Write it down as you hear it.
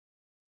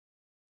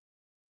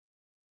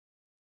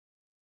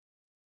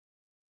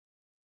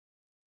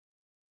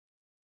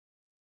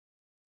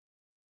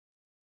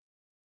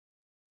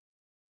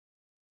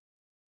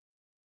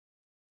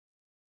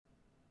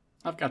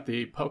I've got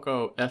the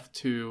Poco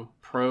F2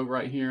 Pro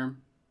right here,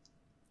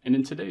 and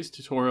in today's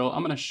tutorial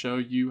I'm going to show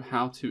you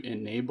how to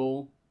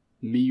enable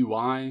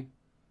MIUI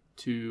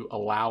to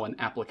allow an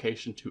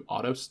application to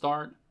auto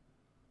start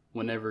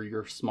whenever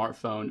your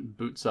smartphone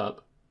boots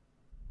up.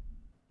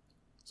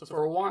 So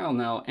for a while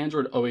now,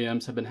 Android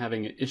OEMs have been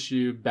having an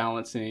issue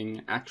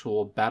balancing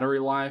actual battery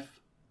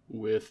life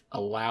with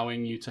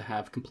allowing you to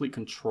have complete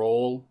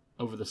control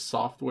over the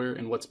software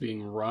and what's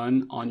being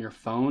run on your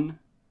phone.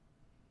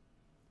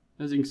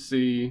 As you can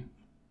see,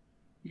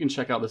 you can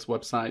check out this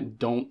website,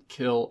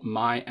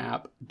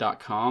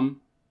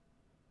 don'tkillmyapp.com,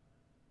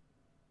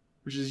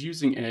 which is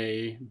using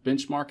a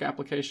benchmark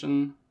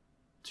application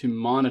to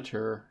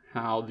monitor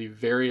how the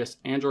various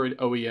Android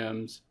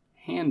OEMs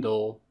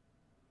handle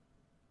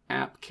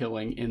app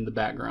killing in the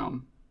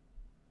background.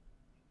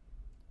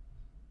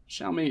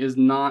 Xiaomi is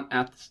not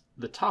at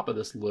the top of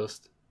this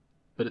list,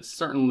 but it's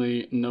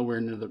certainly nowhere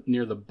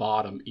near the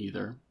bottom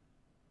either.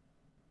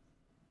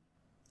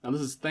 Now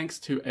this is thanks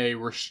to a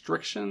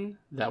restriction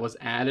that was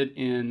added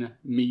in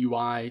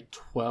MIUI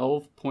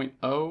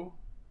 12.0,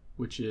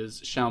 which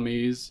is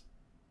Xiaomi's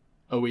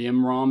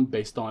OEM ROM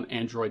based on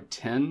Android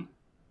 10.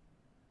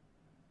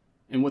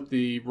 And what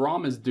the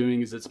ROM is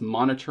doing is it's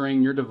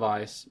monitoring your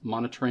device,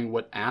 monitoring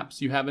what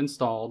apps you have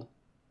installed,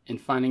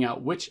 and finding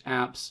out which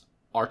apps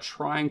are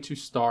trying to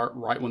start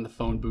right when the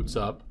phone boots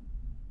up.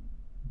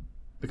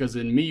 Because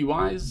in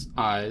MIUI's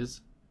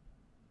eyes,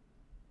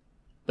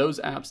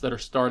 those apps that are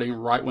starting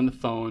right when the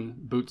phone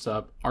boots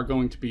up are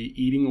going to be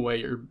eating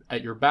away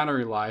at your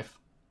battery life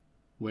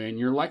when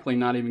you're likely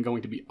not even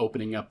going to be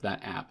opening up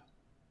that app.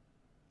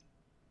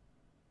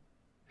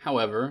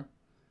 However,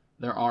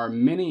 there are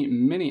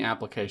many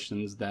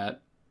applications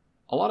that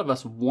a lot of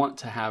us want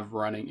to have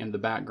running in the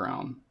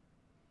background.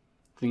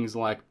 Things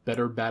like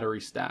Better Battery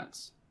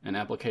Stats, an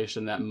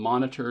application that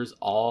monitors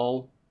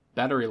all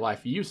battery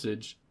life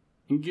usage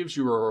and gives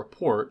you a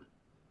report.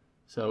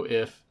 So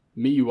if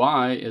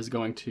MIUI is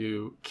going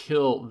to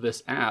kill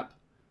this app,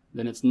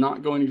 then it's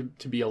not going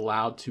to be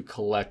allowed to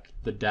collect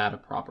the data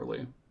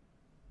properly.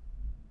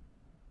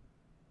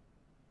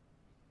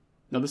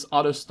 Now this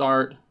auto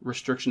start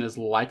restriction is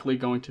likely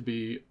going to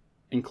be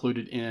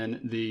included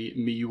in the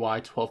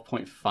MIUI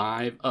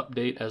 12.5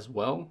 update as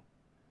well,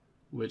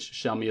 which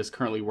Xiaomi is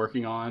currently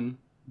working on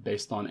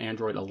based on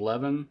Android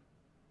 11.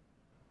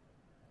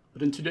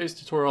 But in today's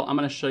tutorial, I'm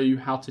going to show you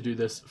how to do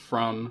this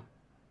from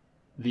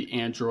the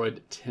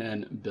Android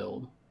 10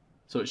 build.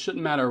 So it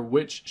shouldn't matter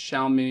which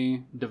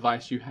Xiaomi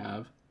device you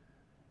have,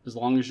 as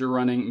long as you're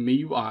running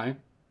MIUI.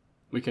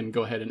 We can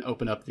go ahead and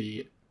open up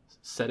the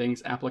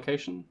settings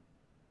application.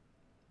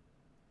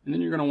 And then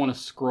you're going to want to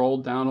scroll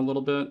down a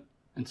little bit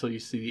until you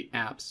see the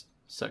apps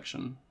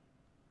section.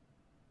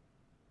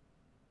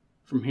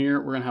 From here,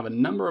 we're going to have a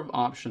number of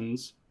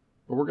options,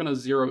 but we're going to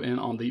zero in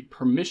on the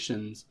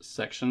permissions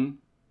section,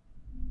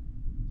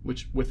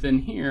 which within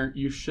here,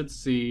 you should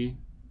see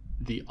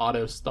the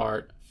auto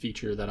start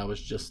feature that I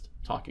was just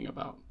talking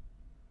about.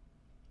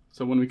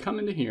 So when we come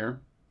into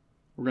here,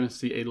 we're going to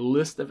see a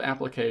list of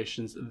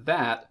applications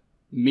that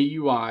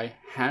MIUI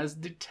has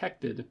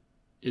detected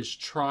is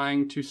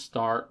trying to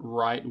start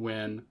right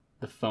when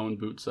the phone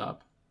boots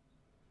up.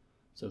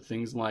 So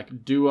things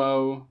like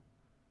Duo,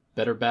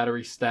 Better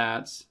Battery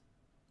Stats,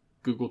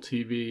 Google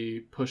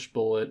TV, Push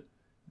Bullet.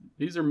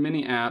 These are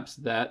many apps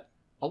that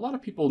a lot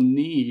of people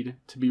need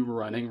to be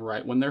running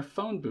right when their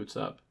phone boots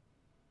up.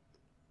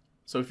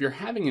 So if you're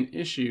having an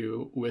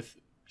issue with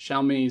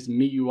Xiaomi's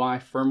MIUI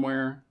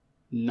firmware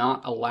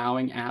not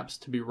allowing apps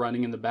to be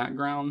running in the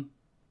background,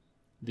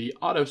 the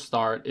auto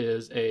start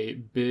is a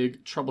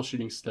big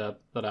troubleshooting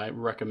step that I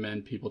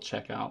recommend people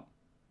check out.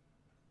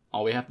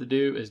 All we have to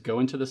do is go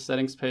into the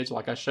settings page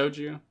like I showed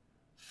you,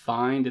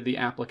 find the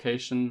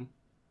application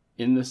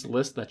in this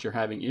list that you're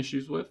having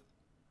issues with,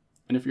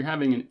 and if you're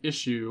having an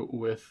issue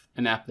with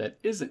an app that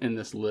isn't in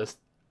this list,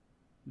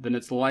 then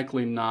it's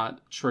likely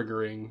not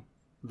triggering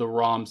the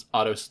ROM's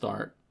auto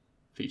start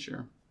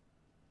feature.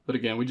 But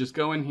again, we just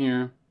go in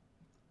here,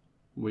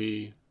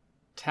 we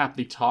tap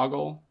the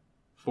toggle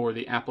for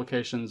the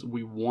applications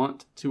we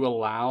want to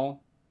allow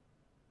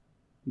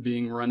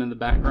being run in the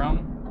background.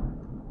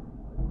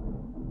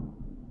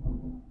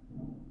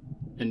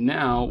 And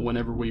now,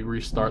 whenever we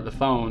restart the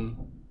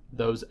phone,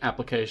 those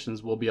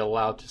applications will be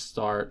allowed to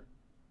start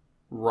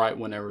right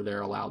whenever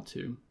they're allowed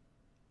to.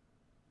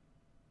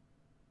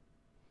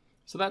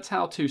 So that's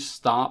how to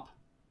stop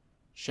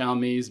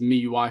Xiaomi's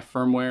MIUI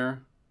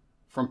firmware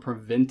from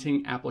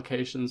preventing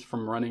applications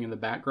from running in the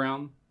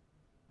background.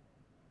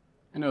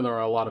 I know there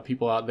are a lot of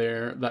people out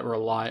there that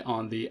rely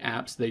on the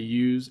apps they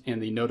use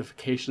and the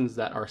notifications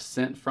that are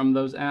sent from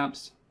those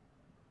apps.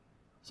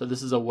 So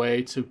this is a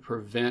way to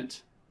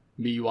prevent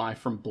MIUI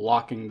from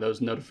blocking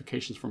those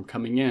notifications from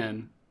coming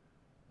in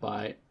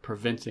by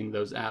preventing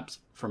those apps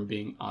from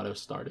being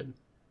auto-started.